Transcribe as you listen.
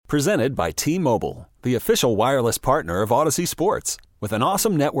Presented by T-Mobile, the official wireless partner of Odyssey Sports. With an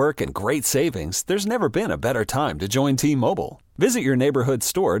awesome network and great savings, there's never been a better time to join T-Mobile. Visit your neighborhood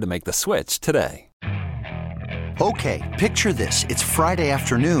store to make the switch today. Okay, picture this. It's Friday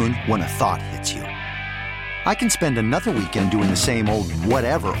afternoon when a thought hits you. I can spend another weekend doing the same old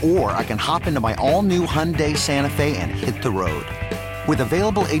whatever, or I can hop into my all-new Hyundai Santa Fe and hit the road. With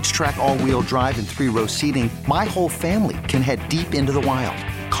available H-Track all-wheel drive and 3-row seating, my whole family can head deep into the wild.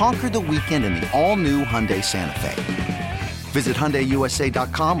 Conquer the weekend in the all-new Hyundai Santa Fe. Visit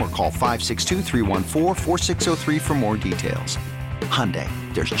HyundaiUSA.com or call 562-314-4603 for more details. Hyundai,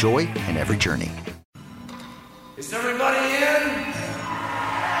 there's joy in every journey. Is everybody in?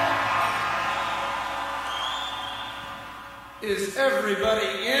 Is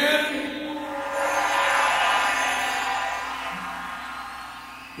everybody in?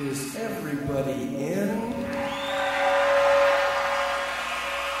 Is everybody in?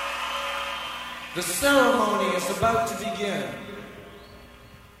 The ceremony is about to begin.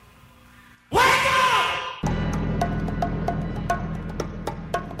 Wake up!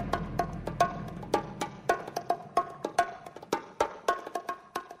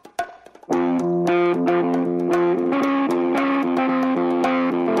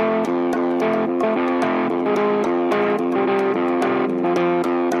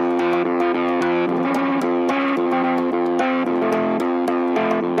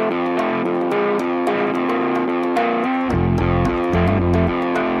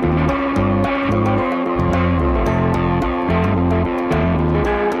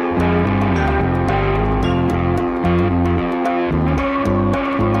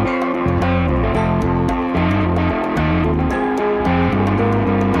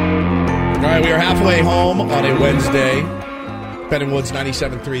 Halfway home on a Wednesday. Ben and Woods,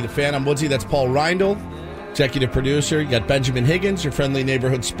 97.3 The Fan. I'm Woodsy. That's Paul Reindl, executive producer. You got Benjamin Higgins, your friendly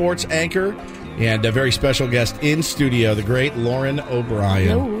neighborhood sports anchor, and a very special guest in studio, the great Lauren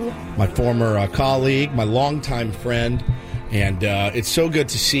O'Brien. Hello. My former colleague, my longtime friend. And it's so good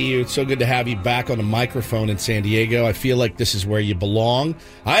to see you. It's so good to have you back on a microphone in San Diego. I feel like this is where you belong.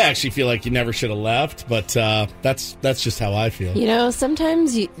 I actually feel like you never should have left, but that's just how I feel. You know,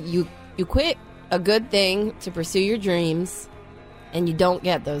 sometimes you quit a good thing to pursue your dreams, and you don't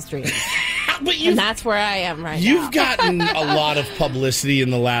get those dreams. And that's where I am right now. You've gotten a lot of publicity in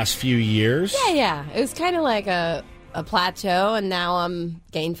the last few years. Yeah. It was kind of like a plateau, and now I'm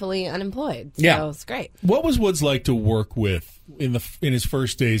gainfully unemployed. So it's great. What was Woods like to work with in his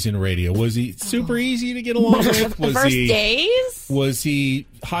first days in radio? Was he super easy to get along with? The first days? Was he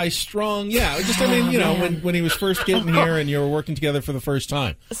high strung? Yeah, when he was first getting here and you were working together for the first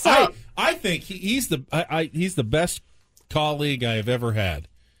time. So I think he's the best colleague I have ever had.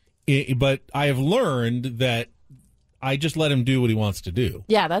 But I have learned that I just let him do what he wants to do.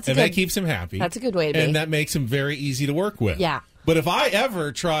 Yeah, that keeps him happy. That's a good way to be. And that makes him very easy to work with. Yeah. But if I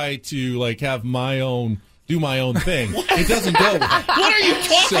ever try to have do my own thing, it doesn't go well. What are you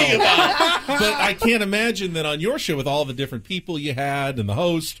talking about? But I can't imagine that on your show with all the different people you had and the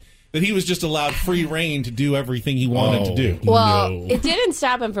host, that he was just allowed free reign to do everything he wanted to do. Well, it didn't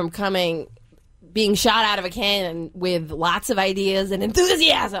stop him from being shot out of a cannon with lots of ideas and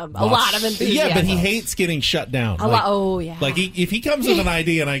enthusiasm. A lot of enthusiasm. Yeah, but he hates getting shut down. If he comes with an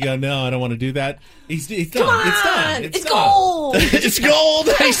idea and I go, no, I don't want to do that, he's done. Come on, it's done. It's gold. It's gold.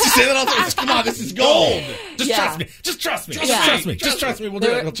 I used to say that all the time. Come on, this is gold. Just trust me. Just trust me. Just trust me. We'll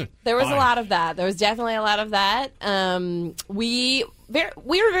do it. There was a lot of that. There was definitely a lot of that. We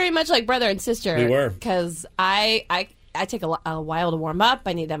were very much like brother and sister. We were. Because I take a while to warm up.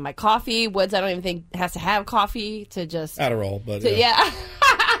 I need to have my coffee. Woods, I don't even think has to have coffee to just Adderall, but yeah,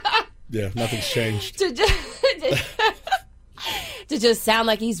 nothing's changed. to just sound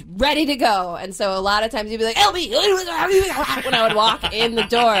like he's ready to go. And so a lot of times he'd be like, "LB," when I would walk in the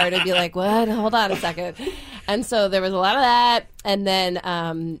door, and it'd be like, "What? Hold on a second." And so there was a lot of that, and then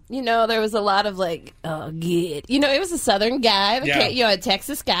there was a lot of like, "Oh, good," it was a Southern guy, a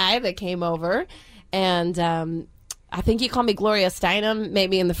Texas guy that came over, and I think he called me Gloria Steinem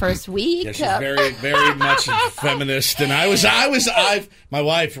maybe in the first week. Yeah, she's very, very much feminist, and my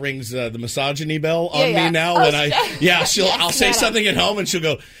wife rings the misogyny bell on me now when I'll say something at home and she'll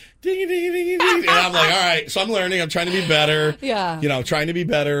go ding ding ding ding, and I'm like, all right, so I'm learning, I'm trying to be better. Trying to be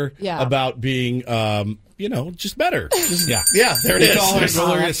better about being just better. Yeah, there it is. Call her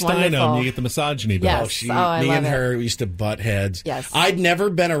Gloria Steinem, you get the misogyny bell. Yes. Me and her used to butt heads. Yes. I'd never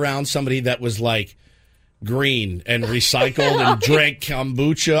been around somebody that was like green and recycled and drank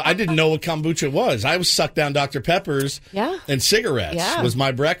kombucha. I didn't know what kombucha was. I was sucked down Dr. Peppers and cigarettes was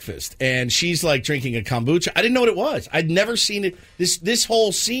my breakfast. And she's like drinking a kombucha. I didn't know what it was. I'd never seen it. This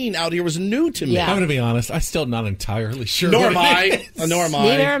whole scene out here was new to me. Yeah. I'm going to be honest. I'm still not entirely sure. Nor am I. Nor am I.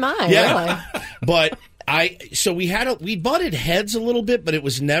 Neither am I. Yeah. Really. But so we butted heads a little bit, but it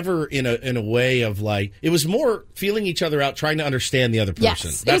was never in a way of like, it was more feeling each other out, trying to understand the other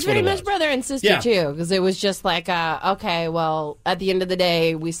person. Yes, That's it was pretty what it much was. brother and sister too, because it was just like, okay, well, at the end of the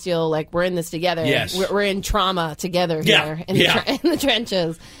day, we still like we're in this together. Yes. We're in trauma together here in the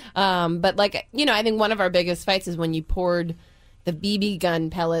trenches. But like I think one of our biggest fights is when you poured the BB gun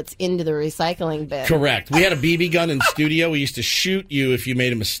pellets into the recycling bin. Correct. We had a BB gun in studio. We used to shoot you if you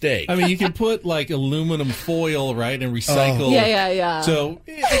made a mistake. I mean, you can put like aluminum foil, right, and recycle. Yeah. So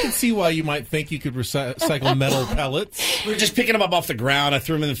I can see why you might think you could recycle metal pellets. We were just picking them up off the ground. I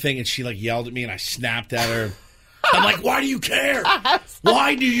threw them in the thing, and she like yelled at me, and I snapped at her. I'm like, why do you care?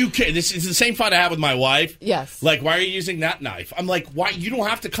 Why do you care? This is the same fight I have with my wife. Yes. Like, why are you using that knife? I'm like, why? You don't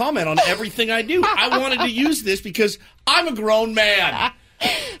have to comment on everything I do. I wanted to use this because I'm a grown man.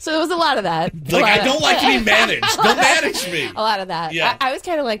 So there was a lot of that. Like, I don't like to be managed. Don't manage me. A lot of that. Yeah. I was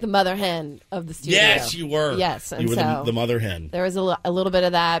kind of like the mother hen of the studio. Yes, you were. Yes, and you were so the mother hen. there was a little bit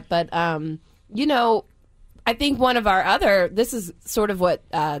of that, but I think one of our other. This is sort of what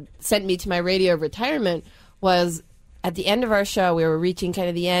sent me to my radio retirement was. At the end of our show, we were reaching kind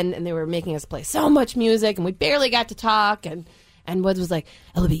of the end, and they were making us play so much music, and we barely got to talk. And Woods was like,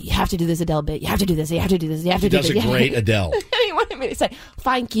 "Elby, you have to do this Adele bit. You have to do this. You have to do this. You have to do this." She does a great Adele. And he wanted me to say,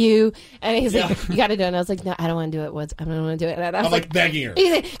 "Thank you," and he's like, "You got to do it." And I was like, "No, I don't want to do it, Woods. I don't want to do it." And I was I'm like begging her.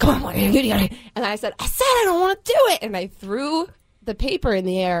 He's like, "Come on, you got to." And I said, "I don't want to do it." And I threw the paper in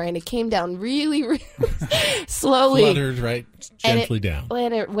the air, and it came down really, really slowly, Fluttered right gently down.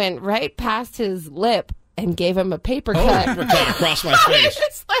 and it went right past his lip. And gave him a paper cut. Across my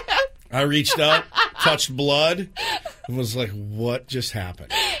face. I reached up, touched blood, and was like, what just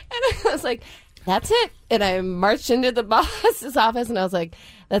happened? And I was like, that's it. And I marched into the boss's office, and I was like,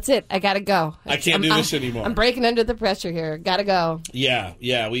 that's it. I got to go. I can't do this anymore. I'm breaking under the pressure here. Got to go. Yeah.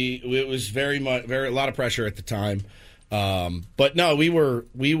 It was very a lot of pressure at the time. But no, we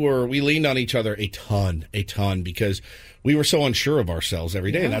leaned on each other a ton because we were so unsure of ourselves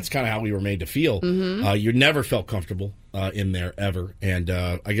every day, and that's kind of how we were made to feel. Mm-hmm. You never felt comfortable in there ever, and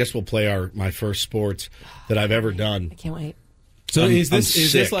I guess we'll play my first sports that I've ever done. I can't wait. So is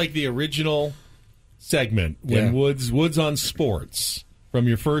this like the original segment when Woods on Sports from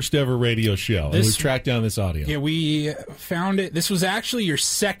your first ever radio show? And we've tracked down this audio. Yeah, we found it. This was actually your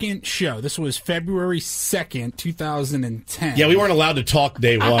second show. This was February 2nd, 2010. Yeah, we weren't allowed to talk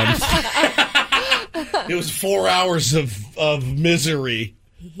day one. It was 4 hours of misery.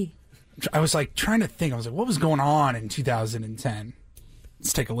 I was like trying to think. I was like, what was going on in 2010?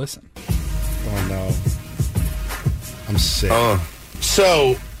 Let's take a listen. Oh, no. I'm sick.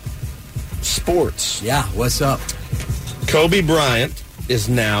 So, sports. Yeah, what's up? Kobe Bryant is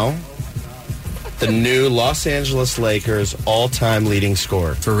now the new Los Angeles Lakers all-time leading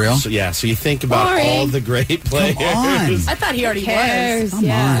scorer. For real? So you think about all the great players. Come on. I thought he already Cares? was.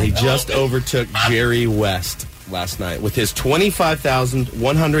 Come on. He just overtook Jerry West last night with his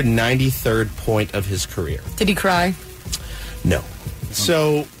 25,193rd point of his career. Did he cry? No.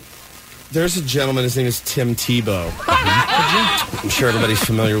 So there's a gentleman, his name is Tim Tebow. I'm sure everybody's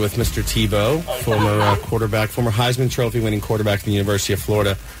familiar with Mr. Tebow, former quarterback, former Heisman Trophy winning quarterback at the University of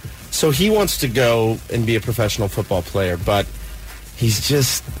Florida. So he wants to go and be a professional football player, but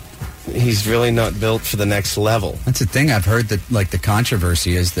he's really not built for the next level. That's the thing. I've heard that, like, the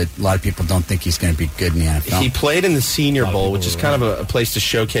controversy is that a lot of people don't think he's going to be good in the NFL. He played in the Senior Bowl, which is kind of a place to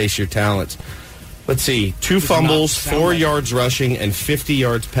showcase your talents. Let's see, 2 fumbles, 4 yards rushing, and 50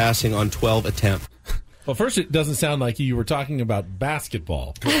 yards passing on 12 attempts. Well, first, it doesn't sound like you were talking about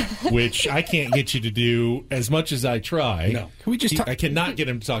basketball, which I can't get you to do as much as I try. No. Can we just talk? I cannot get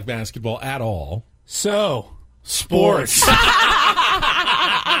him to talk basketball at all. So, sports. Not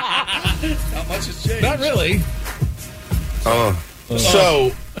much has changed. Not really.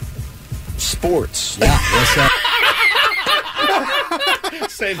 So, sports. Yeah, what's up?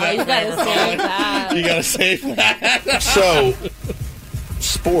 Save Oh, you gotta save that. You gotta save that. So,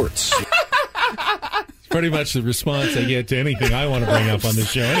 sports. Pretty much the response I get to anything I want to bring up on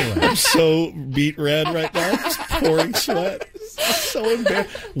this show anyway. I'm so beat red right now. Just pouring sweat. So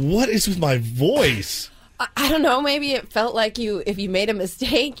embarrassed. What is with my voice? I don't know. Maybe it felt like if you made a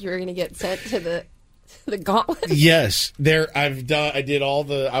mistake, you were going to get sent to the The gauntlet. Yes, I did all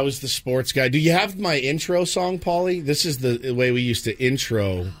the. I was the sports guy. Do you have my intro song, Paulie? This is the way we used to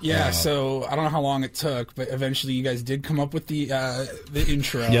intro. Yeah. So I don't know how long it took, but eventually you guys did come up with the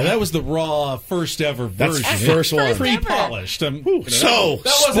intro. Yeah, that was the raw first ever version. That's the first one. Pre-polished. So that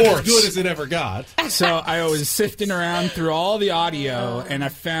wasn't sports. as good as it ever got. So I was sifting around through all the audio, and I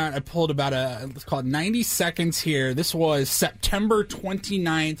pulled about let's call it 90 seconds here. This was September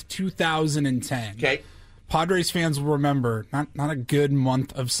 29th, 2010. Okay. Padres fans will remember, not a good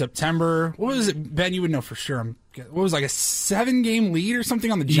month of September. What was it, Ben? You would know for sure. What was like a 7-game lead or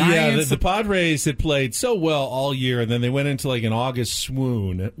something on the Giants? Yeah, the Padres had played so well all year, and then they went into like an August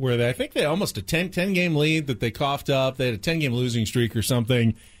swoon where I think they had almost a 10-game lead that they coughed up. They had a 10-game losing streak or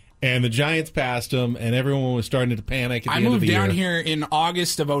something. And the Giants passed them, and everyone was starting to panic at the end of the year. I moved down here in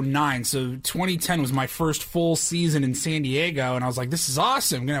August of 2009, so 2010 was my first full season in San Diego, and I was like, this is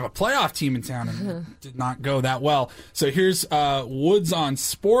awesome. I'm going to have a playoff team in town, and it did not go that well. So here's Woods on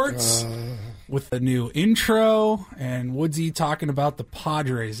Sports with a new intro, and Woodsy talking about the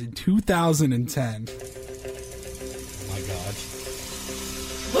Padres in 2010. Oh, my God.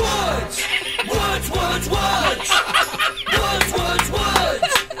 Woods! Woods, Woods, Woods! Woods, Woods,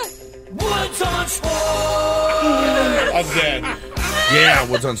 Woods! Woods on Sports! I'm dead. Yeah,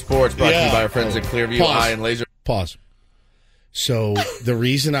 Woods on Sports, brought to you by our friends at Clearview Pause. Eye and Laser. Pause. So the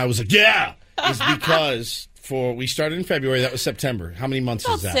reason I was like, yeah, is because we started in February. That was September. How many months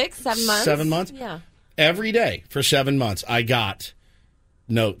is that? 6, 7 months. 7 months? Yeah. Every day for 7 months, I got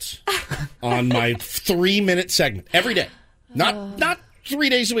notes on my 3-minute segment. Every day. Not 3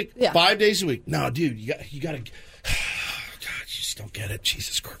 days a week, 5 days a week. No, dude, you got to. God, you just don't get it.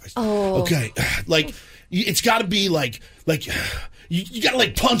 Jesus Christ. Oh. Okay, like it's got to be like you got to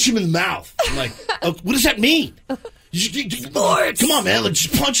like punch him in the mouth. I'm like, oh, what does that mean? Come on, man, like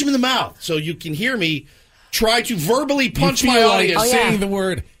just punch him in the mouth so you can hear me. Try to verbally punch my like audience. saying the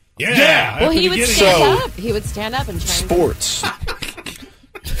word. Yeah. Yeah. Well, he would stand up. He would stand up and try. Sports.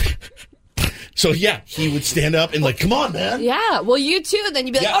 So, yeah, he would stand up and like, come on, man. Yeah, well, you too. Then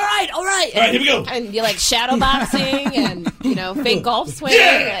you'd be like, Yeah. all right. All right, here we go. And you like shadow boxing and, fake golf swing.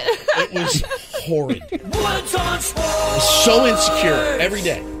 Yeah. It was horrid. Woods on Sports! So insecure every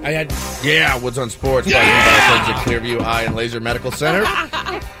day. I had. Yeah, Woods on Sports, brought to you by our friends at Clearview Eye and Laser Medical Center.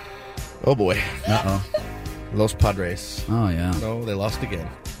 Oh, boy. Uh-oh. Los Padres. Oh, yeah. No, they lost again.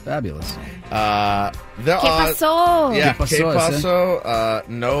 Fabulous. ¿Qué pasó? Yeah, ¿Qué ¿Qué pasó, pasó?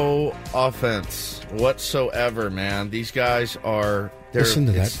 No offense whatsoever, man. These guys are... Listen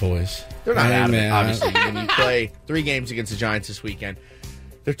to that voice. They're not Hey, out of it, man. obviously. When you play 3 games against the Giants this weekend,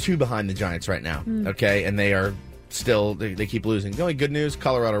 they're 2 behind the Giants right now, okay? And they are still... They keep losing. The only good news,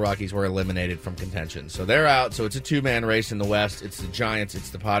 Colorado Rockies were eliminated from contention. So they're out. So it's a 2-man race in the West. It's the Giants.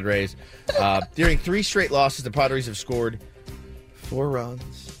 It's the Padres. During 3 straight losses, the Padres have scored 4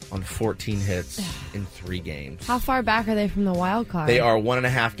 runs on 14 hits in 3 games. How far back are they from the wild card? They are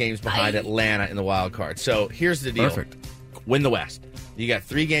 1.5 games behind Atlanta in the wild card. So here's the deal. Perfect. Win the West. You got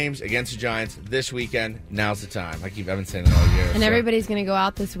 3 games against the Giants this weekend. Now's the time. I've been saying it all year. And everybody's going to go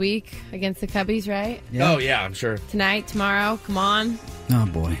out this week against the Cubbies, right? Oh, yeah, I'm sure. Tonight, tomorrow, come on. Oh,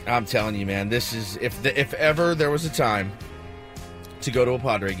 boy. I'm telling you, man, this is, if ever there was a time to go to a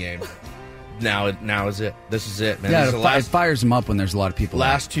Padre game, now is it. This is it, man. Yeah, This is it the last fires them up when there's a lot of people.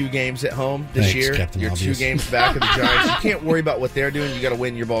 Last 2 games at home this Thanks, year. Captain You're Obvious. 2 games back of the Giants. You can't worry about what they're doing. You got to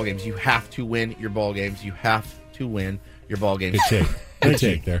win your ball games. You have to win your ball games. You have to win your ball games. Good take. Good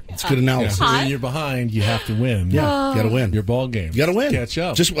take there. It's good analysis. Yeah. When you're behind, you have to win. Yeah, you got to win. Your ball game. You got to win. Catch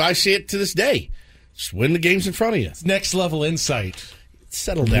up. Just I see it to this day. Just win the games in front of you. It's next level insight.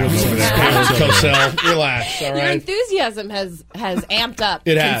 Settle down over there, Cosell. Relax, all Your right? enthusiasm has amped up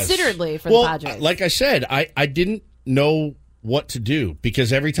It has. considerably for well, the Padres. like I said, I didn't know what to do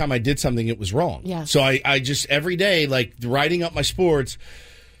because every time I did something, it was wrong. Yeah. So I just, every day, like, writing up my sports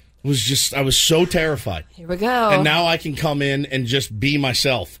was just, I was so terrified. Here we go. And now I can come in and just be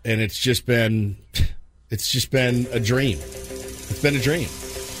myself, and it's just been a dream. It's been a dream.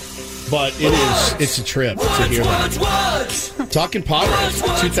 But it's a trip to hear that. Woods! Talking Padres,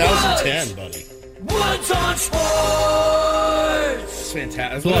 2010, buddy. Woods on Sports! It's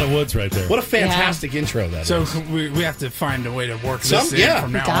fantastic. There's a lot of Woods right there. What a fantastic intro that So is. we have to find a way to work this in yeah.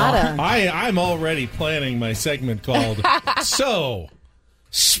 from now Gotta. on. I'm already planning my segment called So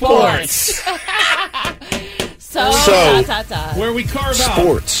Sports. so where we carve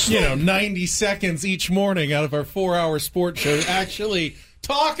Sports. out 90 seconds each morning out of our 4-hour sports show to actually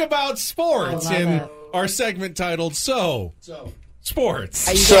talk about sports I love in it. our segment titled So Sports.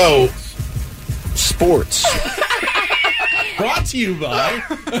 So, sports. Brought to you by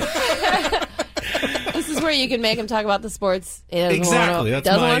This is where you can make him talk about the sports. Exactly. That's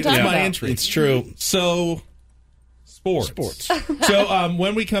my entry. It's true. So, sports. So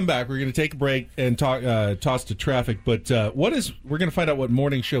when we come back, we're going to take a break and talk toss to traffic. But we're going to find out what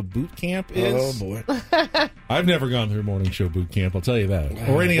morning show boot camp is. Oh, boy. I've never gone through morning show boot camp, I'll tell you that.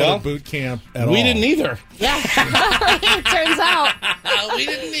 Or any other boot camp at all. We didn't either. Yeah. It turns out. We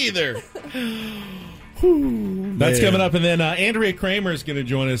didn't either. That's coming up. And then Andrea Kramer is going to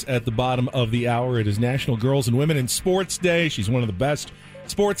join us at the bottom of the hour. It is National Girls and Women in Sports Day. She's one of the best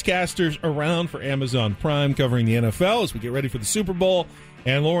sportscasters around for Amazon Prime, covering the NFL as we get ready for the Super Bowl.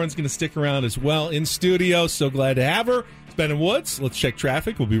 And Lauren's going to stick around as well in studio. So glad to have her. It's Ben and Woods. Let's check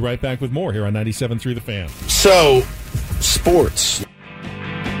traffic. We'll be right back with more here on 97.3 The Fan. So, sports.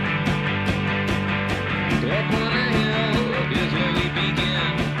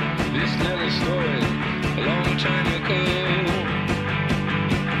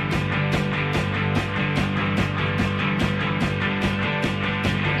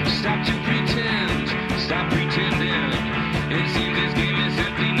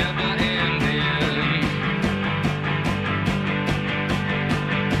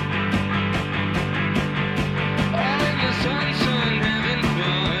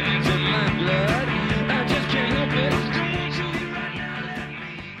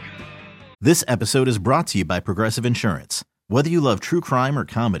 This episode is brought to you by Progressive Insurance. Whether you love true crime or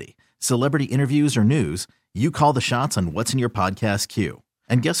comedy, celebrity interviews or news, you call the shots on what's in your podcast queue.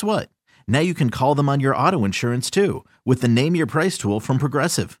 And guess what? Now you can call them on your auto insurance too with the Name Your Price tool from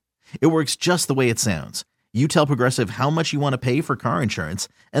Progressive. It works just the way it sounds. You tell Progressive how much you want to pay for car insurance,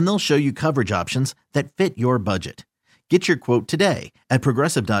 and they'll show you coverage options that fit your budget. Get your quote today at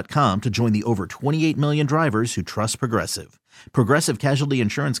Progressive.com to join the over 28 million drivers who trust Progressive. Progressive Casualty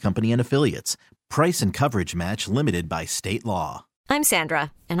Insurance Company and Affiliates. Price and coverage match limited by state law. I'm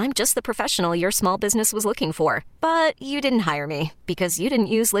Sandra, and I'm just the professional your small business was looking for. But you didn't hire me because you didn't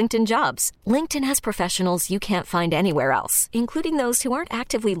use LinkedIn Jobs. LinkedIn has professionals you can't find anywhere else, including those who aren't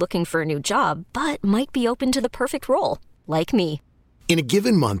actively looking for a new job, but might be open to the perfect role, like me. In a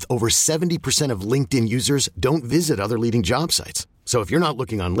given month, over 70% of LinkedIn users don't visit other leading job sites. So if you're not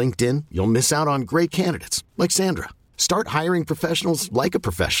looking on LinkedIn, you'll miss out on great candidates like Sandra. Start hiring professionals like a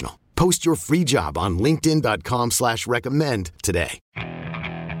professional. Post your free job on linkedin.com/recommend today.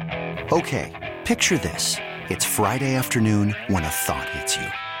 Okay, picture this. It's Friday afternoon when a thought hits you.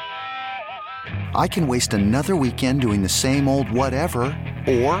 I can waste another weekend doing the same old whatever,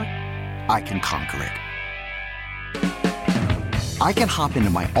 or I can conquer it. I can hop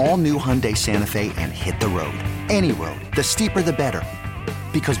into my all-new Hyundai Santa Fe and hit the road. Any road. The steeper, the better.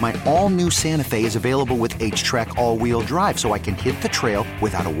 Because my all-new Santa Fe is available with H-Track all-wheel drive, so I can hit the trail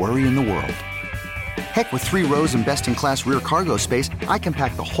without a worry in the world. Heck, with 3 rows and best-in-class rear cargo space, I can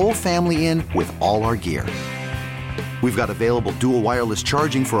pack the whole family in with all our gear. We've got available dual wireless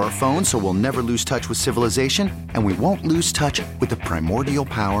charging for our phones, so we'll never lose touch with civilization, and we won't lose touch with the primordial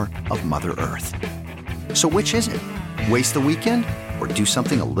power of Mother Earth. So which is it? Waste the weekend or do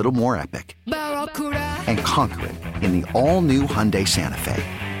something a little more epic? And conquer it in the all-new Hyundai Santa Fe.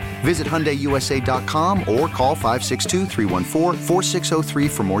 Visit HyundaiUSA.com or call 562-314-4603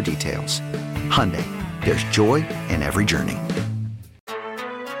 for more details. Hyundai, there's joy in every journey.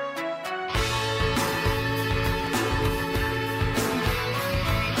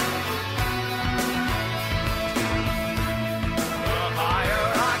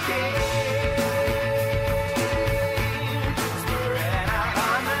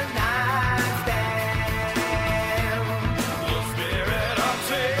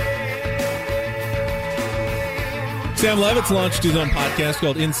 Sam Levitt's launched his own podcast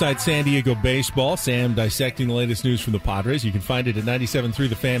called Inside San Diego Baseball. Sam dissecting the latest news from the Padres. You can find it at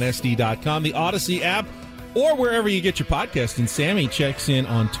 973thefansd.com, the Odyssey app, or wherever you get your podcast. And Sammy checks in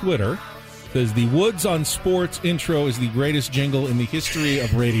on Twitter. Says the Woods on Sports intro is the greatest jingle in the history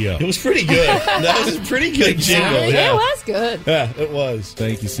of radio. It was pretty good. That was a pretty good jingle. Yeah. It was good. Yeah, it was.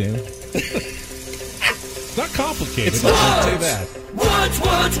 Thank you, Sam. It's not complicated. It's not. not. Say that. Woods.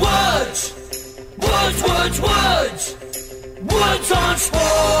 Woods on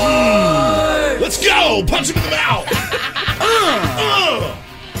Sports. Let's go. Punch him in the mouth.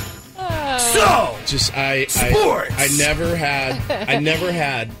 So, just sports. I never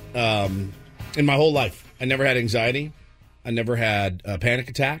had in my whole life. I never had anxiety. I never had a panic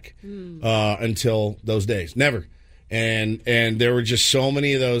attack until those days. Never. And there were just so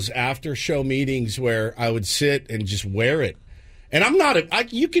many of those after show meetings where I would sit and just wear it. And I'm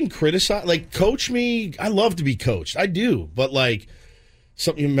not you can criticize, like, coach me. I love to be coached. I do. But, like,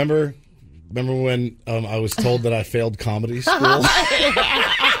 something, you remember when I was told that I failed comedy school?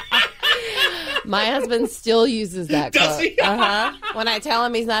 My husband still uses that Does quote. he? When I tell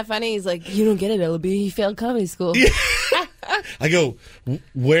him he's not funny, he's like, "You don't get it, LB. He failed comedy school." Yeah. I go,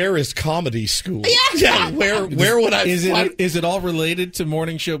 where is comedy school? Yeah, where would I? Is it all related to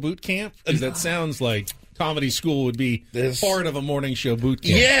morning show boot camp? Because that sounds like comedy school would be part of a morning show boot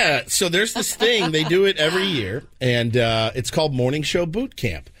camp. Yeah, so there's this thing they do it every year, and it's called Morning Show Boot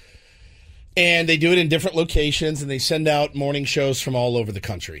Camp. And they do it in different locations, and they send out morning shows from all over the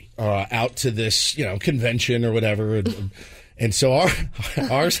country out to this, convention or whatever. And so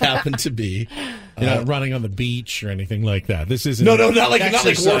ours happened to be running on the beach or anything like that. This isn't not like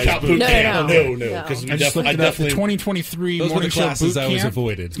workout boot camp. No. Because I just looked it up. The 2023 those morning were the show classes boot I was camp.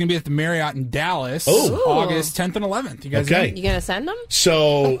 avoided. It's going to be at the Marriott in Dallas, Ooh. August 10th and 11th. You guys Okay. in? You gonna send them?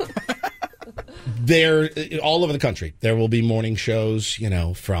 So they're all over the country. There will be morning shows,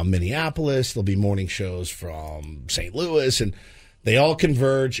 from Minneapolis. There'll be morning shows from St. Louis, and they all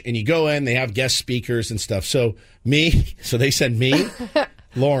converge. And you go in, they have guest speakers and stuff. So they send me,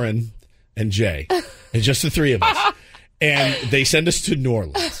 Lauren, and Jay, and just the three of us. And they send us to New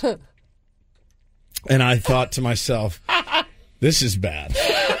Orleans. And I thought to myself, this is bad.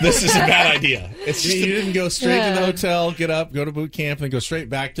 This is a bad idea. It's just you didn't go straight to the hotel, get up, go to boot camp, and then go straight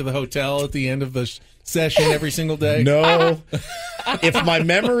back to the hotel at the end of the session every single day? No. If my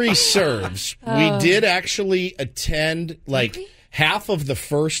memory serves, we did actually attend half of the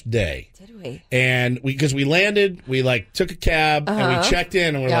first day. Did we? And because we landed, we took a cab and we checked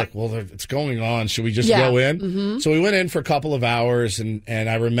in, and we're like, well, it's going on. Should we just go in? Mm-hmm. So we went in for a couple of hours, and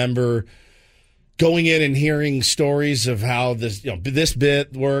I remember going in and hearing stories of how this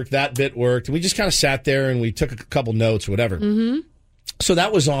bit worked, that bit worked. And we just kind of sat there and we took a couple notes, whatever. Mm-hmm. So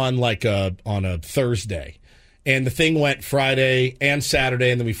that was on on a Thursday. And the thing went Friday and Saturday,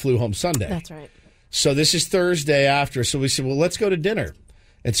 and then we flew home Sunday. That's right. So this is Thursday after. So we said, well, let's go to dinner.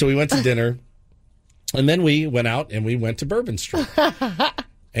 And so we went to dinner. And then we went out and we went to Bourbon Street.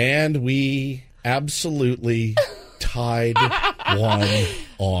 And we absolutely tied one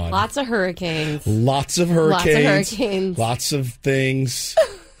on. Lots of hurricanes. Lots of hurricanes. Lots of things.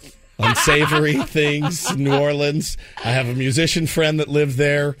 Unsavory things in New Orleans. I have a musician friend that lived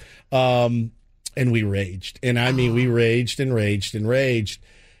there. And we raged. And I mean, we raged and raged and raged.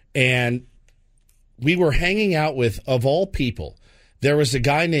 And we were hanging out with, of all people, there was a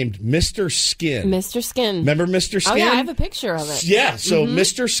guy named Mr. Skin. Mr. Skin. Remember Mr. Skin? Oh, yeah, I have a picture of it. Yeah, so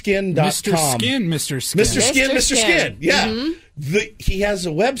MrSkin.com. Mr. Skin. Mr. Skin. Yeah. Mm-hmm. He has a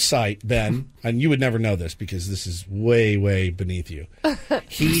website, Ben, and you would never know this because this is way, way beneath you.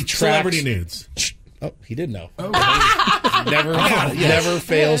 He tracks Celebrity nudes. Oh, he did know. Oh. Never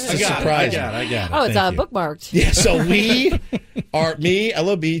fails to surprise you. I got it. Oh, it's Thank you. bookmarked. Yeah, so we are, me,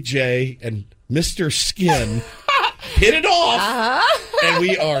 LOB, Jay, and Mr. Skin hit it off, and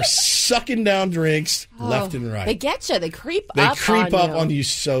we are sucking down drinks left and right. They get you. They creep They up creep on up on you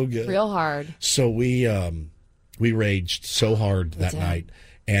so good. Real hard. So we raged so hard that night,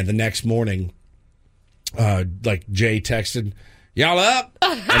 and the next morning, Jay texted, "Y'all up?"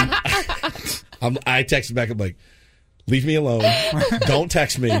 And I texted back. I'm like, "Leave me alone. Don't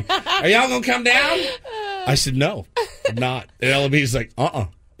text me. Are y'all gonna come down?" I said, "No, I'm not." And LB's like,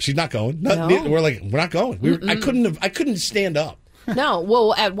 she's not going. No. We're like, we're not going. I couldn't stand up. No.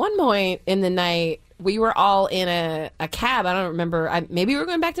 Well, at one point in the night, we were all in a cab. I don't remember. Maybe we were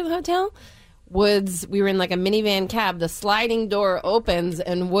going back to the hotel. Woods, we were in like a minivan cab. The sliding door opens,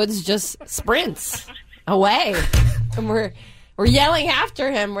 and Woods just sprints away. And we're yelling after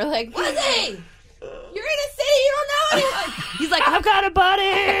him. We're like, Woodsy, you're in a city you don't know anyone. He's like, I've got a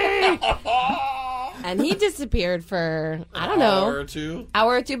buddy. And he disappeared for, I don't know.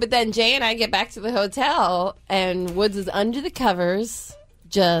 Hour or two. But then Jay and I get back to the hotel, and Woods is under the covers,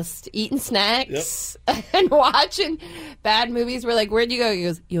 just eating snacks and watching bad movies. We're like, where'd you go? He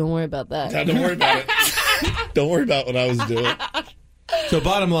goes, you don't worry about that. No, don't worry about it. Don't worry about what I was doing. So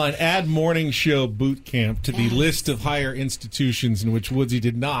bottom line, add morning show boot camp to the list of higher institutions in which Woodsy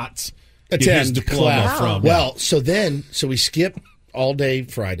did not get his diploma from. Well, so we skip all day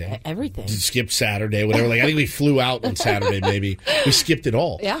Friday. Everything. Skipped Saturday, whatever. I think we flew out on Saturday, maybe. We skipped it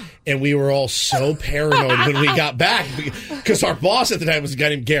all. Yeah. And we were all so paranoid when we got back because our boss at the time was a guy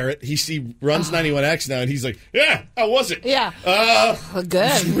named Garrett. He runs 91X now, and he's like, yeah, how was it? Yeah. Good.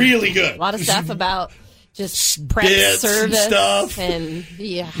 It's really good. A lot of stuff about just prep Bits and service stuff. and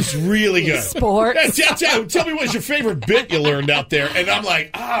It's really good. Sports. Tell me what's your favorite bit you learned out there. And I'm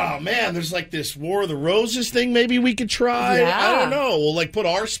like, oh, man, there's like this War of the Roses thing maybe we could try. Yeah. I don't know. We'll put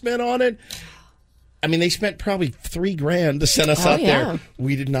our spin on it. I mean, they spent probably $3,000 to send us out yeah. there.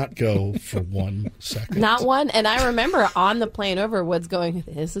 We did not go for 1 second. Not one. And I remember on the plane over, Woods going,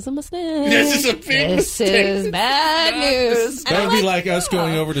 "This is a mistake. This is a big mistake. This is bad news." That would be like us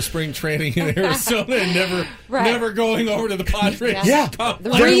going over to spring training in Arizona and never going over to the Padres. Yeah.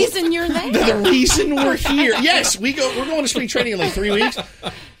 The reason you're there. The reason we're here. Yes, we're going to spring training in like 3 weeks.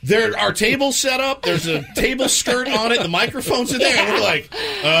 Our table's set up. There's a table skirt on it. The microphones are there. And we're like,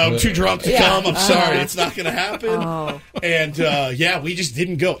 I'm too drunk to come. I'm sorry. It's not going to happen. Oh. And, we just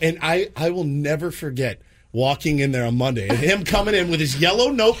didn't go. And I will never forget walking in there on Monday and him coming in with his yellow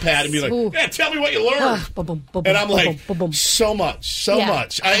notepad and be like, "Yeah, tell me what you learned." And I'm like, so much.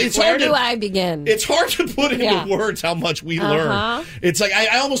 It's Where hard do I begin? It's hard to put into words how much we learned. It's like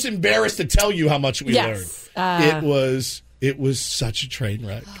I almost embarrassed to tell you how much we learned. It was such a train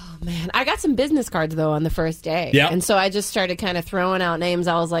wreck. Oh, man. I got some business cards, though, on the first day. Yeah. And so I just started kind of throwing out names.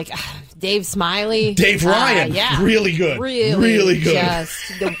 I was like, Dave Smiley. Dave Ryan. Really good. Really good.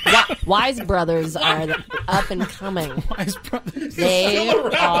 Just the Wise Brothers are up and coming. Wise Brothers. They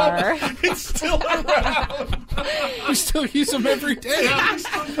are. It's still around. We still use them every day.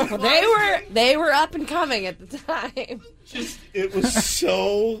 They were up and coming at the time. It was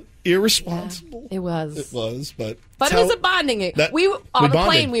so irresponsible. It was. But it was a bonding. On the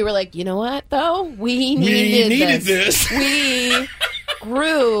plane, we were like, you know what, though? We needed this. We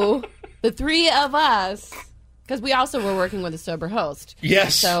grew, the three of us, because we also were working with a sober host.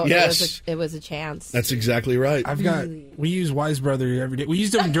 Yes, so yes. It was a chance. That's exactly right. We use Wise Brother every day. We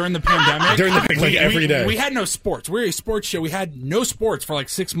used them during the pandemic. Every day. We had no sports. We're a sports show. We had no sports for like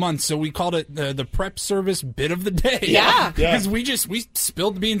 6 months, so we called it the prep service bit of the day. Yeah. Because we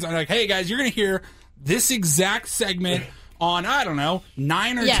spilled the beans. I'm like, hey guys, you're going to hear this exact segment on, I don't know,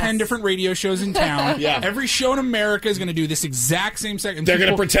 9 or 10 different radio shows in town. Yeah. Every show in America is going to do this exact same segment. They're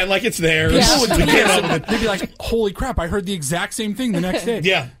going to pretend like it's theirs. They'd be like, holy crap, I heard the exact same thing the next day.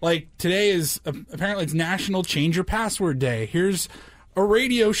 Yeah. Like, today is, apparently it's National Change Your Password Day. Here's a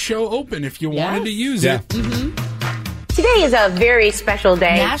radio show open if you wanted to use it. Mm-hmm. Today is a very special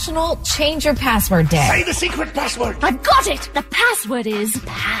day. National Change Your Password Day. Say the secret password. I've got it. The password is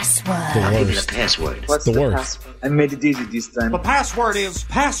password. The password. What's the worst? I made it easy this time. The password is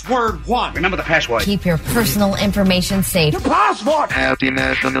password 1. Remember the password. Keep your personal information safe. The password. Happy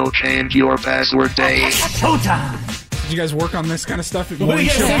National Change Your Password Day. Showtime. Did you guys work on this kind of stuff? What do you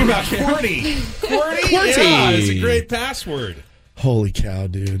guys think about QWERTY? QWERTY? Yeah, it's a great password. Holy cow,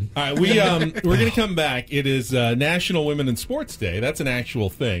 dude. All right, we're going to come back. It is National Women in Sports Day. That's an actual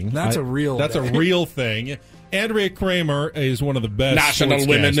thing. That's a real thing. Andrea Kramer is one of the best National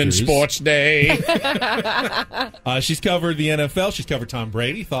Women in Sports Day. She's covered the NFL. She's covered Tom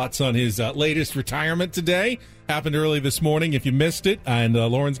Brady. Thoughts on his latest retirement today. Happened early this morning if you missed it. And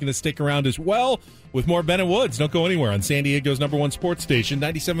Lauren's going to stick around as well with more Bennett Woods. Don't go anywhere on San Diego's #1 sports station,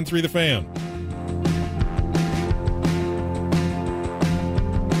 97.3 The Fan.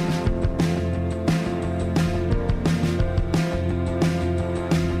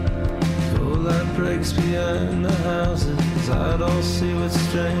 Breaks behind the houses. I don't see what's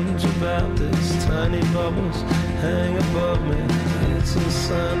strange about this. Tiny bubbles hang above me. It's a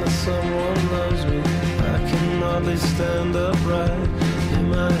sign that someone loves me. I can hardly stand upright. In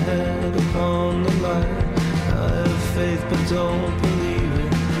my head upon the light. I have faith but don't believe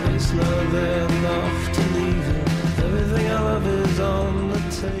it. It's not there enough to leave it. Everything I love is on the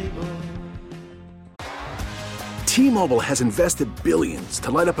table. T-Mobile has invested billions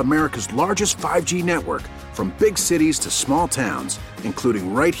to light up America's largest 5G network, from big cities to small towns,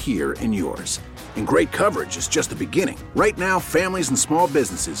 including right here in yours. And great coverage is just the beginning. Right now, families and small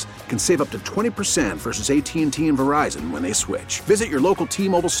businesses can save up to 20% versus AT&T and Verizon when they switch. Visit your local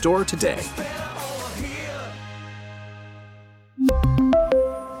T-Mobile store today.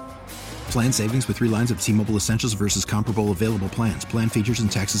 Plan savings with 3 lines of T-Mobile Essentials versus comparable available plans. Plan features and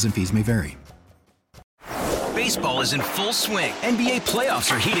taxes and fees may vary. Baseball is in full swing. NBA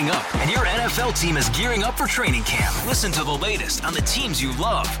playoffs are heating up, and your NFL team is gearing up for training camp. Listen to the latest on the teams you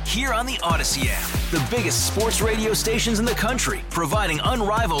love here on the Odyssey app. The biggest sports radio stations in the country, providing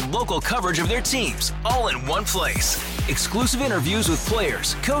unrivaled local coverage of their teams, all in one place. Exclusive interviews with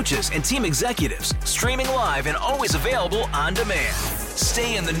players, coaches, and team executives, streaming live and always available on demand.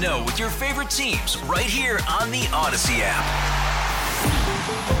 Stay in the know with your favorite teams right here on the Odyssey app.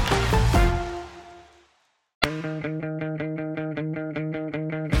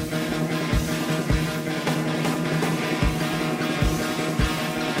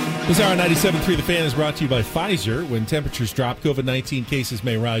 This hour on 97.3 The Fan is brought to you by Pfizer. When temperatures drop, COVID-19 cases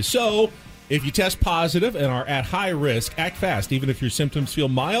may rise. So, if you test positive and are at high risk, act fast. Even if your symptoms feel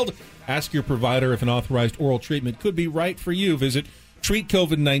mild, Ask your provider if an authorized oral treatment could be right for you. Visit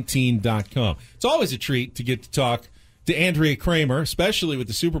treatcovid19.com. It's always a treat to get to talk to Andrea Kramer, especially with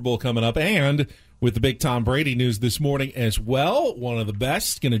the Super Bowl coming up and with the big Tom Brady news this morning as well. One of the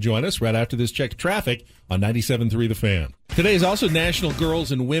best going to join us right after this check of traffic on 97.3 The Fan. Today is also National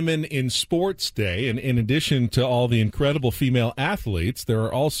Girls and Women in Sports Day, and in addition to all the incredible female athletes, there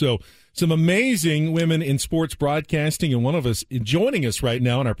are also some amazing women in sports broadcasting, and one of us joining us right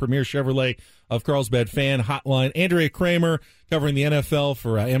now on our premier Chevrolet of Carlsbad fan hotline, Andrea Kramer, covering the NFL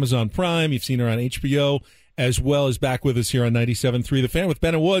for Amazon Prime. You've seen her on HBO, as well as back with us here on 97.3 The Fan with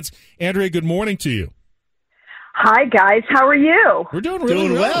Ben and Woods. Andrea, good morning to you. Hi, guys. How are you? We're doing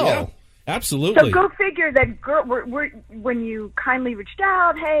really well. Yeah, absolutely. So go figure that when you kindly reached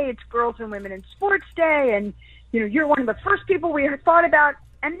out, hey, it's Girls and Women in Sports Day, and you're one of the first people we thought about.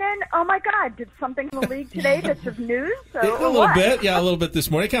 And then, oh my God, did something in the league today that's of news? A little bit this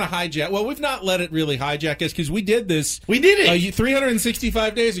morning. Kind of hijacked. Well, we've not let it really hijack us because we did this. We did it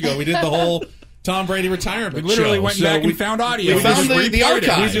 365 days ago. We did the whole Tom Brady retirement show. We literally went back and found audio. We found the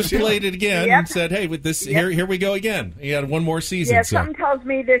archives. We just Yeah. played it again and said, hey, with this, here we go again. You had one more season. Yeah, so. something tells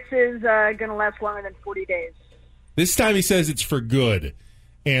me this is going to last longer than 40 days. This time he says it's for good,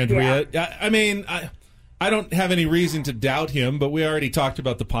 Andrea. Yeah. I mean, I don't have any reason to doubt him, but we already talked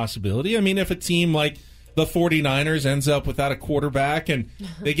about the possibility. I mean, if a team like the 49ers ends up without a quarterback and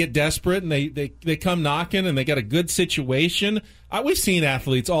they get desperate and they come knocking and they got a good situation, we've seen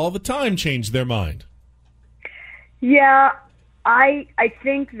athletes all the time change their mind. Yeah, I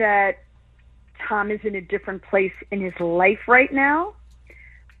think that Tom is in a different place in his life right now.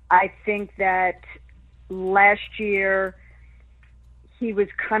 I think that last year he was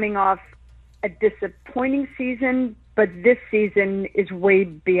coming off a disappointing season, but this season is way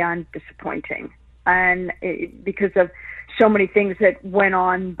beyond disappointing. And because of so many things that went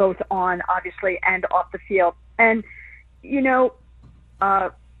on, both on, obviously, and off the field. And, I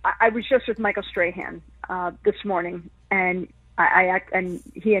was just with Michael Strahan this morning, and and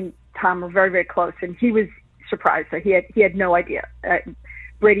he and Tom were very, very close, and he was surprised that he had no idea.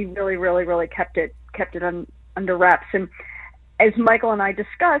 Brady really, really, really kept it under wraps. And as Michael and I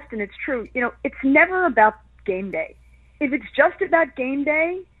discussed, and it's true, it's never about game day. If it's just about game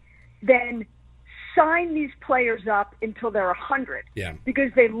day, then sign these players up until they're 100. Yeah.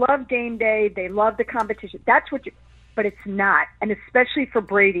 Because they love game day, they love the competition. That's what but it's not. And especially for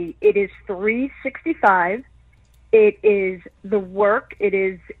Brady, it is 365. It is the work. It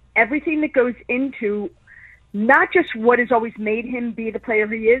is everything that goes into not just what has always made him be the player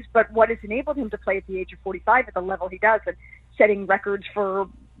he is, but what has enabled him to play at the age of 45 at the level he does, and setting records for,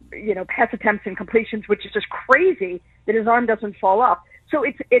 pass attempts and completions, which is just crazy that his arm doesn't fall off. So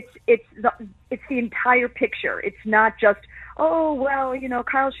it's the entire picture. It's not just, oh, well,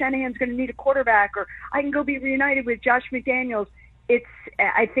 Kyle Shanahan's going to need a quarterback, or I can go be reunited with Josh McDaniels.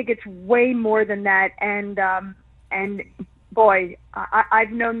 I think it's way more than that. And boy,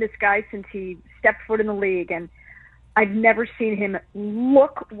 I've known this guy since he stepped foot in the league, and I've never seen him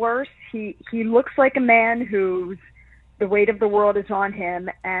look worse. He looks like a man who's the weight of the world is on him,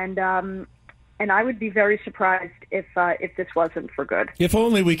 and I would be very surprised if this wasn't for good. If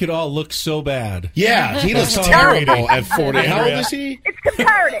only we could all look so bad. Yeah, he looks terrible at 40. How old is he? It's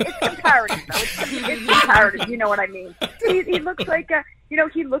comparative. It's comparative. You know what I mean? He looks like a.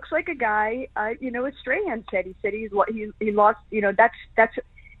 He looks like a guy. As Strahan said, he said he lost. That's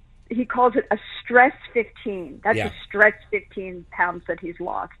he calls it a stress 15. That's a stress 15 pounds that he's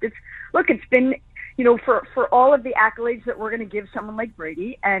lost. It's been. For all of the accolades that we're going to give someone like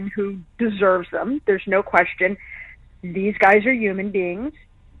Brady, and who deserves them, there's no question. These guys are human beings.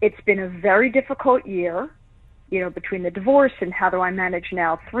 It's been a very difficult year, between the divorce and how do I manage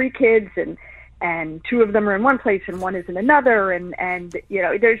now 3 kids, and 2 of them are in one place and 1 is in another, and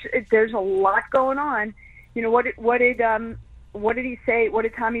there's a lot going on. What did he say? What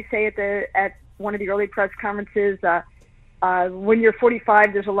did Tommy say at one of the early press conferences? When you're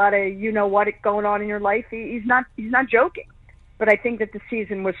 45, there's a lot of what going on in your life. He's not joking, but I think that the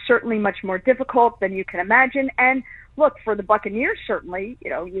season was certainly much more difficult than you can imagine. And look, for the Buccaneers, certainly,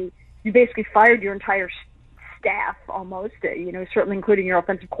 you basically fired your entire staff almost, certainly including your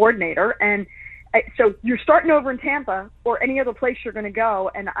offensive coordinator, and So you're starting over in Tampa or any other place you're going to go,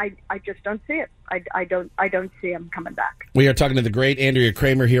 and I just don't see it. I don't see him coming back. We are talking to the great Andrea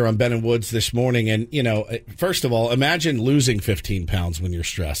Kramer here on Ben and Woods this morning, and first of all, imagine losing 15 pounds when you're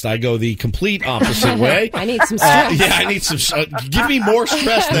stressed. I go the complete opposite way. I need some stress. I need some. Give me more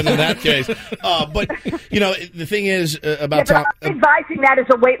stress than in that case. But the thing is about Tom. I'm advising that as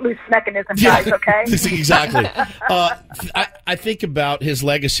a weight loss mechanism, guys. Okay, exactly. I think about his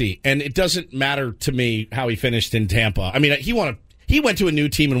legacy, and it doesn't matter to me how he finished in Tampa. I mean, he went to a new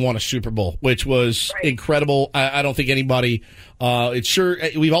team and won a Super Bowl, which was incredible. I don't think anybody.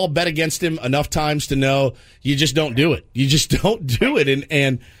 We've all bet against him enough times to know you just don't do it. You just don't do it.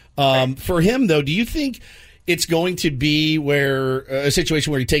 And for him, though, do you think it's going to be a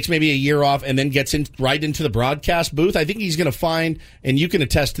situation where he takes maybe a year off and then gets right into the broadcast booth? I think he's going to find, and you can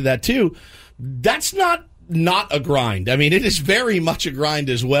attest to that too, that's not a grind. I mean, it is very much a grind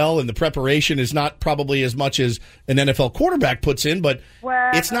as well, and the preparation is not probably as much as an NFL quarterback puts in, but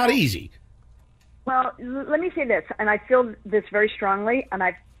it's not easy. Well, let me say this, and I feel this very strongly, and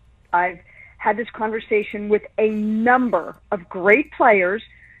I've had this conversation with a number of great players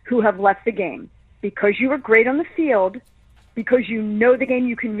who have left the game. Because you are great on the field, because you know the game,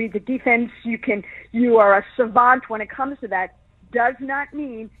 you can read the defense, you are a savant when it comes to that, does not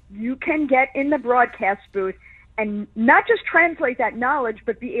mean you can get in the broadcast booth and not just translate that knowledge,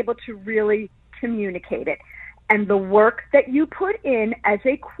 but be able to really communicate it. And the work that you put in as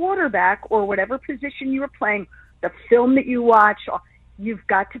a quarterback or whatever position you are playing, the film that you watch, you've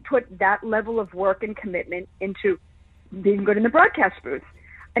got to put that level of work and commitment into being good in the broadcast booth.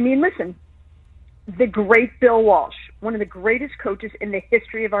 I mean, listen, the great Bill Walsh, one of the greatest coaches in the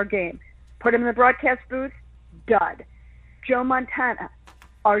history of our game, put him in the broadcast booth, dud. Joe Montana,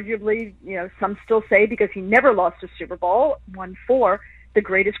 arguably, some still say because he never lost a Super Bowl, won 4, the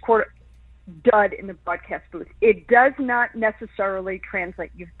greatest dud in the broadcast booth. It does not necessarily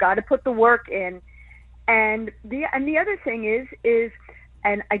translate. You've got to put the work in. And the other thing is,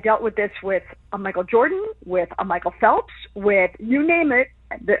 and I dealt with this with a Michael Jordan, with a Michael Phelps, with you name it,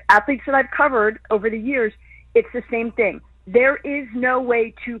 the athletes that I've covered over the years, it's the same thing. There is no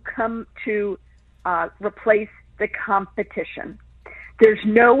way to come to replace the competition. There's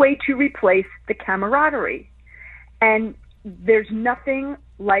no way to replace the camaraderie. And there's nothing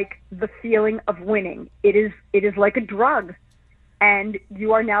like the feeling of winning. It is like a drug. And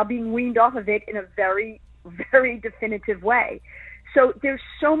you are now being weaned off of it in a very, very definitive way. So there's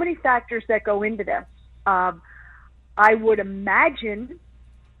so many factors that go into this. I would imagine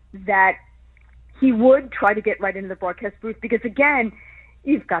that he would try to get right into the broadcast booth because, again,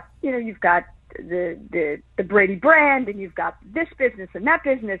 you've got the Brady brand, and you've got this business and that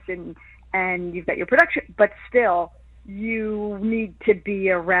business, and you've got your production, but still you need to be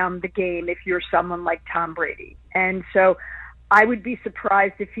around the game if you're someone like Tom Brady. And so I would be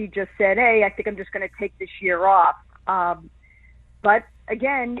surprised if he just said, hey, I think I'm just going to take this year off. But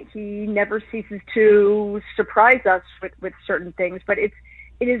again, he never ceases to surprise us with certain things, but it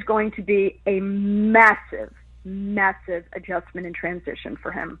is going to be a massive adjustment and transition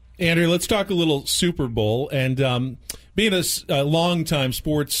for him. Andrea, let's talk a little Super Bowl. And being a longtime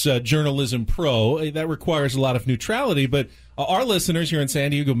sports journalism pro, that requires a lot of neutrality. But our listeners here in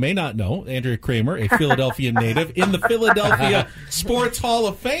San Diego may not know Andrea Kramer, a Philadelphia native, in the Philadelphia Sports Hall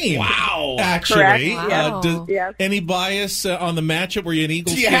of Fame. Wow. Actually. Wow. Yes. Any bias on the matchup? Were you an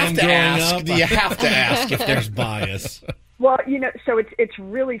Eagles fan growing up? Do you have to ask if there's bias? Well, so it's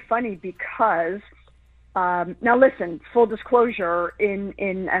really funny because now listen, full disclosure, in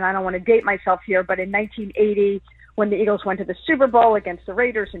and I don't want to date myself here, but in 1980, when the Eagles went to the Super Bowl against the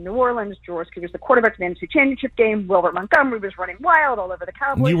Raiders in New Orleans, Jaworski was the quarterback of the NFC Championship game. Wilbert Montgomery was running wild all over the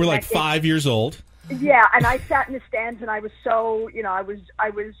Cowboys. You were like 5 years old. Yeah, and I sat in the stands, and I was so, I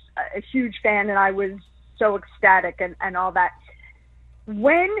was a huge fan, and I was so ecstatic and all that.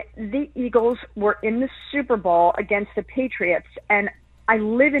 When the Eagles were in the Super Bowl against the Patriots, and I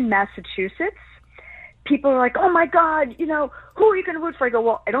live in Massachusetts, people are like, oh, my God, who are you going to root for? I go,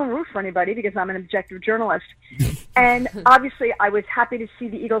 well, I don't root for anybody because I'm an objective journalist. And obviously I was happy to see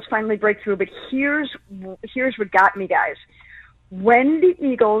the Eagles finally break through. But here's what got me, guys. When the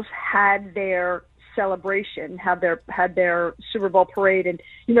Eagles had their celebration, had their Super Bowl parade, and,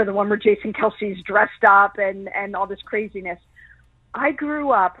 the one where Jason Kelsey's dressed up and all this craziness, I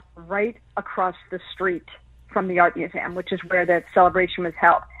grew up right across the street from the Art Museum, which is where the celebration was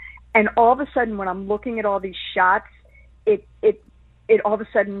held. And all of a sudden, when I'm looking at all these shots, it all of a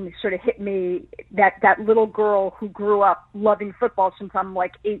sudden sort of hit me that little girl who grew up loving football since I'm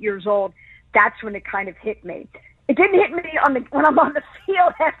like 8 years old. That's when it kind of hit me. It didn't hit me when I'm on the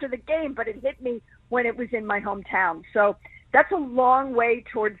field after the game, but it hit me when it was in my hometown. So that's a long way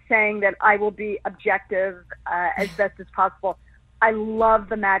towards saying that I will be objective as best as possible. I love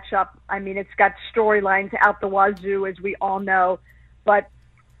the matchup. I mean, it's got storylines out the wazoo, as we all know, but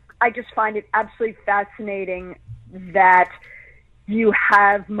I just find it absolutely fascinating that you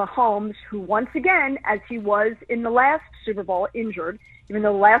have Mahomes, who once again, as he was in the last Super Bowl, injured, even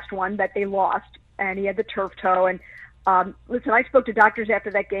though the last one that they lost, and he had the turf toe. And listen, I spoke to doctors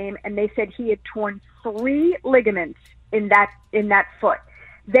after that game, and they said he had torn 3 ligaments in that foot.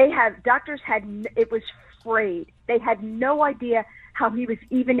 It was frayed. They had no idea how he was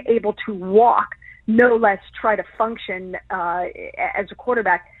even able to walk, no less try to function as a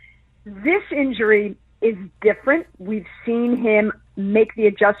quarterback. This injury is different. We've seen him make the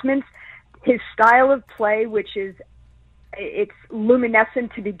adjustments. His style of play, which is it's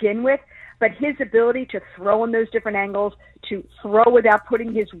luminescent to begin with, but his ability to throw in those different angles, to throw without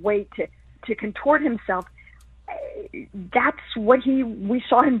putting his weight, to contort himself, that's what we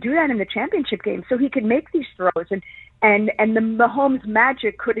saw him do that in the championship game. So he could make these throws, and the Mahomes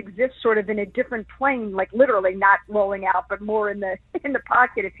magic could exist sort of in a different plane, like literally not rolling out, but more in the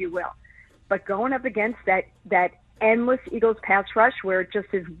pocket, if you will. But going up against that endless Eagles pass rush, where it just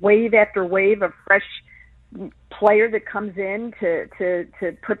is wave after wave of fresh player that comes in to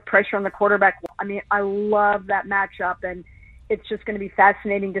put pressure on the quarterback. I mean, I love that matchup, and it's just going to be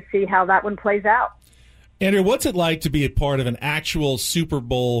fascinating to see how that one plays out. Andrea, what's it like to be a part of an actual Super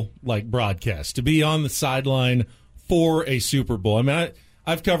Bowl broadcast, to be on the sideline for a Super Bowl? I mean,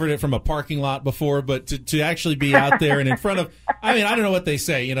 I've covered it from a parking lot before, but to actually be out there and in front of, I mean, I don't know what they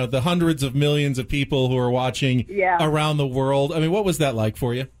say, the hundreds of millions of people who are watching around the world. I mean, what was that like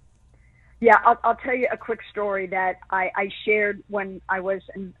for you? Yeah, I'll tell you a quick story that I shared when I was,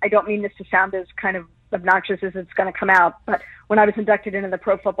 and I don't mean this to sound as kind of obnoxious as it's going to come out, but when I was inducted into the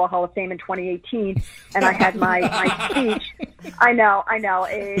Pro Football Hall of Fame in 2018, and I had my speech, I know,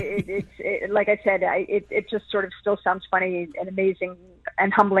 it's like I said, it just sort of still sounds funny and amazing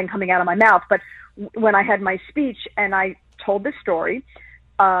and humbling coming out of my mouth, but when I had my speech and I told the story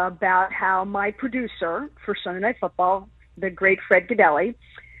about how my producer for Sunday Night Football, the great Fred Godelli,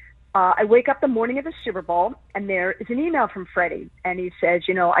 I wake up the morning of the Super Bowl, and there is an email from Freddie, and he says,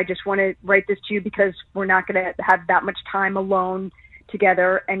 I just want to write this to you because we're not going to have that much time alone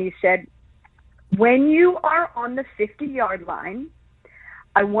together. And he said, when you are on the 50-yard line,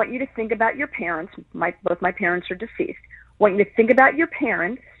 I want you to think about your parents. Both my parents are deceased. I want you to think about your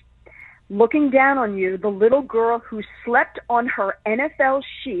parents looking down on you, the little girl who slept on her NFL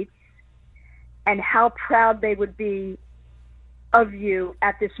sheets, and how proud they would be of you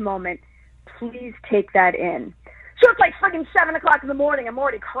at this moment. Please take that in. So it's like freaking 7 o'clock in the morning. I'm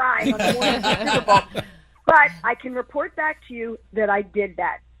already crying on the morning of the Super Bowl. But I can report back to you that I did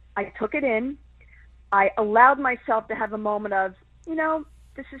that. I took it in. I allowed myself to have a moment of,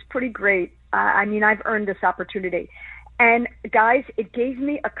 this is pretty great. I mean, I've earned this opportunity. And guys, it gave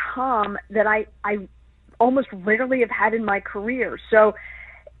me a calm that I almost rarely have had in my career. So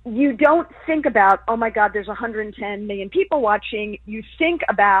you don't think about, oh my God, there's 110 million people watching. You think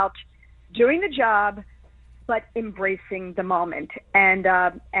about doing the job, but embracing the moment. And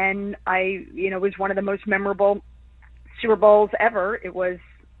I, was one of the most memorable Super Bowls ever. It was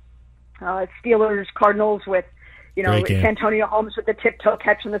Steelers, Cardinals with, Santonio Holmes with the tiptoe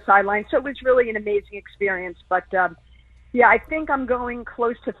catch on the sideline. So it was really an amazing experience. But I think I'm going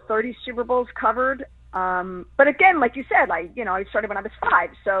close to 30 Super Bowls covered. But again, like you said, I started when I was 5,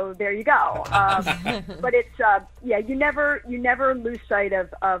 so there you go. But it's, you never lose sight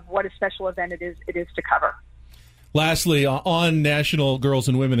of what a special event it is to cover. Lastly, on National Girls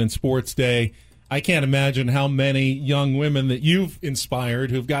and Women in Sports Day, I can't imagine how many young women that you've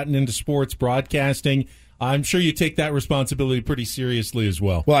inspired who've gotten into sports broadcasting. I'm sure you take that responsibility pretty seriously as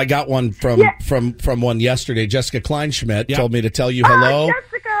well. Well, I got one from one yesterday. Jessica Kleinschmidt told me to tell you hello.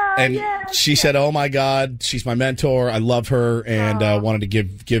 Jessica! And she said, oh, my God, she's my mentor. I love her, and wanted to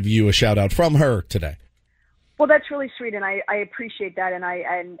give you a shout-out from her today. Well, that's really sweet, and I appreciate that.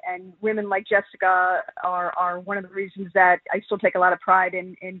 And women like Jessica are one of the reasons that I still take a lot of pride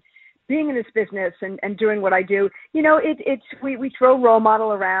in being in this business and doing what I do. We throw role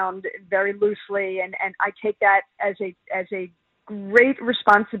model around very loosely, and I take that as a great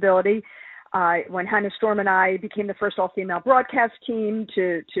responsibility. When Hannah Storm and I became the first all-female broadcast team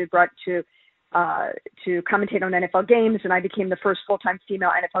to commentate on NFL games, and I became the first full-time female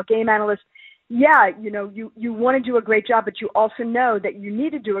NFL game analyst. Yeah, you want to do a great job, but you also know that you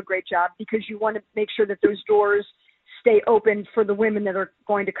need to do a great job because you want to make sure that those doors stay open for the women that are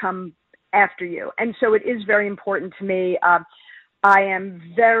going to come after you. And so it is very important to me. I am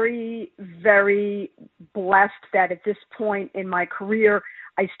very, very blessed that at this point in my career,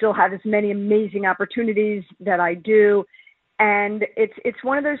 I still have as many amazing opportunities that I do. And it's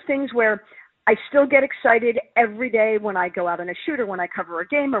one of those things where I still get excited every day when I go out on a shoot or when I cover a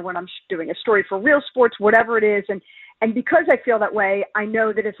game or when I'm doing a story for Real Sports, whatever it is. And because I feel that way, I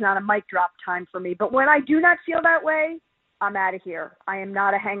know that it's not a mic drop time for me. But when I do not feel that way, I'm out of here. I am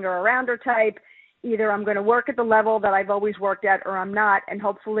not a hanger-arounder type. Either I'm going to work at the level that I've always worked at or I'm not. And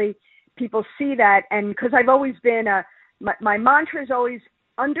hopefully people see that. And because I've always been my mantra is always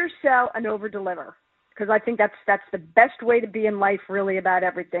undersell and overdeliver. Because I think that's the best way to be in life, really, about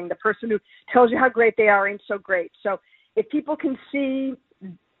everything. The person who tells you how great they are ain't so great. So if people can see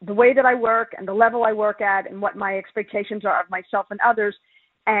the way that I work and the level I work at and what my expectations are of myself and others,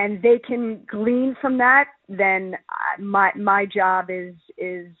 and they can glean from that, then my job is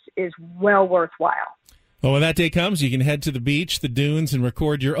well worthwhile. Well, when that day comes, you can head to the beach, the dunes, and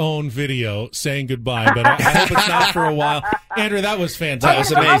record your own video saying goodbye. But I hope it's not for a while. Andrea, that was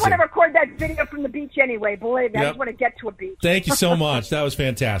fantastic. I want to record that video from the beach anyway. Believe me, I just want to get to a beach. Thank you so much. That was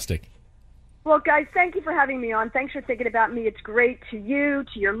fantastic. Well, guys, thank you for having me on. Thanks for thinking about me. It's great to you,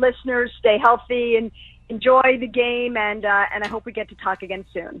 to your listeners. Stay healthy and enjoy the game, and I hope we get to talk again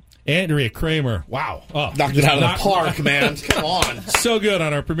soon. Andrea Kramer, wow. Oh, knocked it out of the park, man. Come on. So good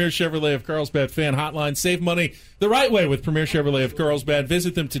on our Premier Chevrolet of Carlsbad fan hotline. Save money the right way with Premier Chevrolet of Carlsbad.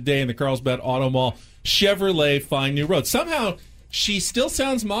 Visit them today in the Carlsbad Auto Mall. Chevrolet, find new roads. Somehow, she still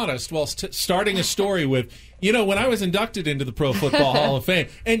sounds modest while starting a story with, when I was inducted into the Pro Football Hall of Fame,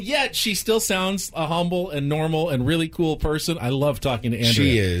 and yet she still sounds a humble and normal and really cool person. I love talking to Andrea.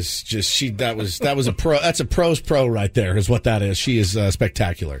 She is that was a pro. That's a pro's pro right there, is what that is. She is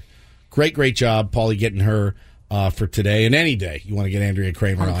spectacular. Great job, Paulie, getting her for today and any day. You want to get Andrea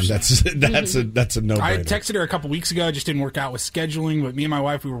Kramer 100%. On? That's a no-brainer. I texted her a couple weeks ago. It just didn't work out with scheduling. But me and my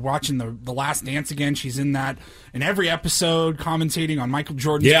wife, we were watching the Last Dance again. She's in that in every episode, commentating on Michael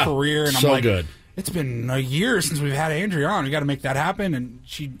Jordan's career. And I'm like, good. It's been a year since we've had Andrea on. We got to make that happen, and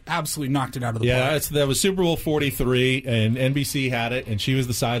she absolutely knocked it out of the park. Yeah, that was Super Bowl 43, and NBC had it, and she was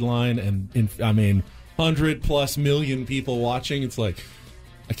the sideline, and 100+ million people watching. It's like,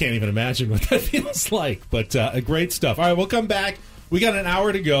 I can't even imagine what that feels like, but great stuff. All right, we'll come back. We got an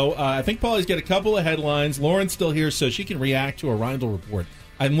hour to go. I think Paulie's got a couple of headlines. Lauren's still here, so she can react to a Reindl report.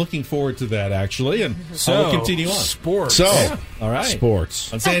 I'm looking forward to that, actually, and so we'll continue on. Sports. So, all right.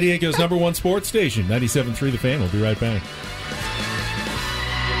 Sports. On San Diego's #1 sports station, 97.3 The Fan. We'll be right back.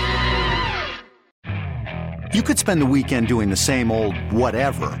 You could spend the weekend doing the same old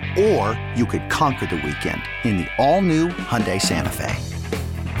whatever, or you could conquer the weekend in the all-new Hyundai Santa Fe.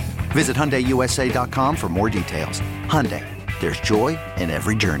 Visit HyundaiUSA.com for more details. Hyundai, there's joy in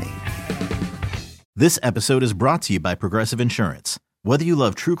every journey. This episode is brought to you by Progressive Insurance. Whether you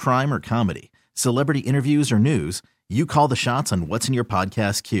love true crime or comedy, celebrity interviews or news, you call the shots on what's in your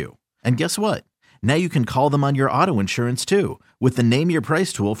podcast queue. And guess what? Now you can call them on your auto insurance too with the Name Your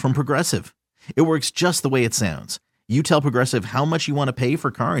Price tool from Progressive. It works just the way it sounds. You tell Progressive how much you want to pay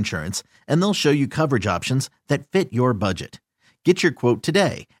for car insurance, and they'll show you coverage options that fit your budget. Get your quote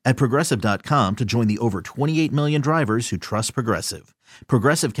today at Progressive.com to join the over 28 million drivers who trust Progressive.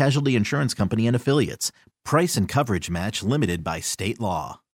 Progressive Casualty Insurance Company and Affiliates. Price and coverage match limited by state law.